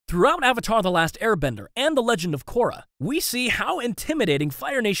Throughout Avatar: The Last Airbender and The Legend of Korra, we see how intimidating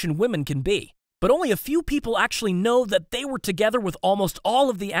Fire Nation women can be. But only a few people actually know that they were together with almost all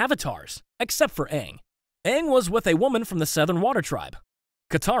of the Avatars, except for Aang. Aang was with a woman from the Southern Water Tribe.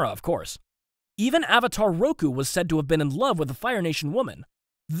 Katara, of course. Even Avatar Roku was said to have been in love with a Fire Nation woman.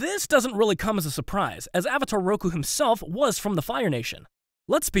 This doesn't really come as a surprise, as Avatar Roku himself was from the Fire Nation.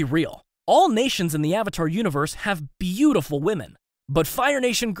 Let's be real. All nations in the Avatar universe have beautiful women, but Fire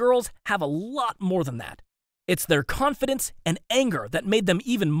Nation girls have a lot more than that. It's their confidence and anger that made them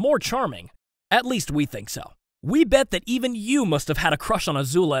even more charming. At least we think so. We bet that even you must have had a crush on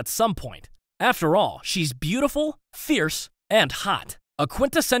Azula at some point. After all, she's beautiful, fierce, and hot. A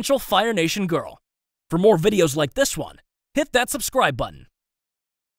quintessential Fire Nation girl. For more videos like this one, hit that subscribe button.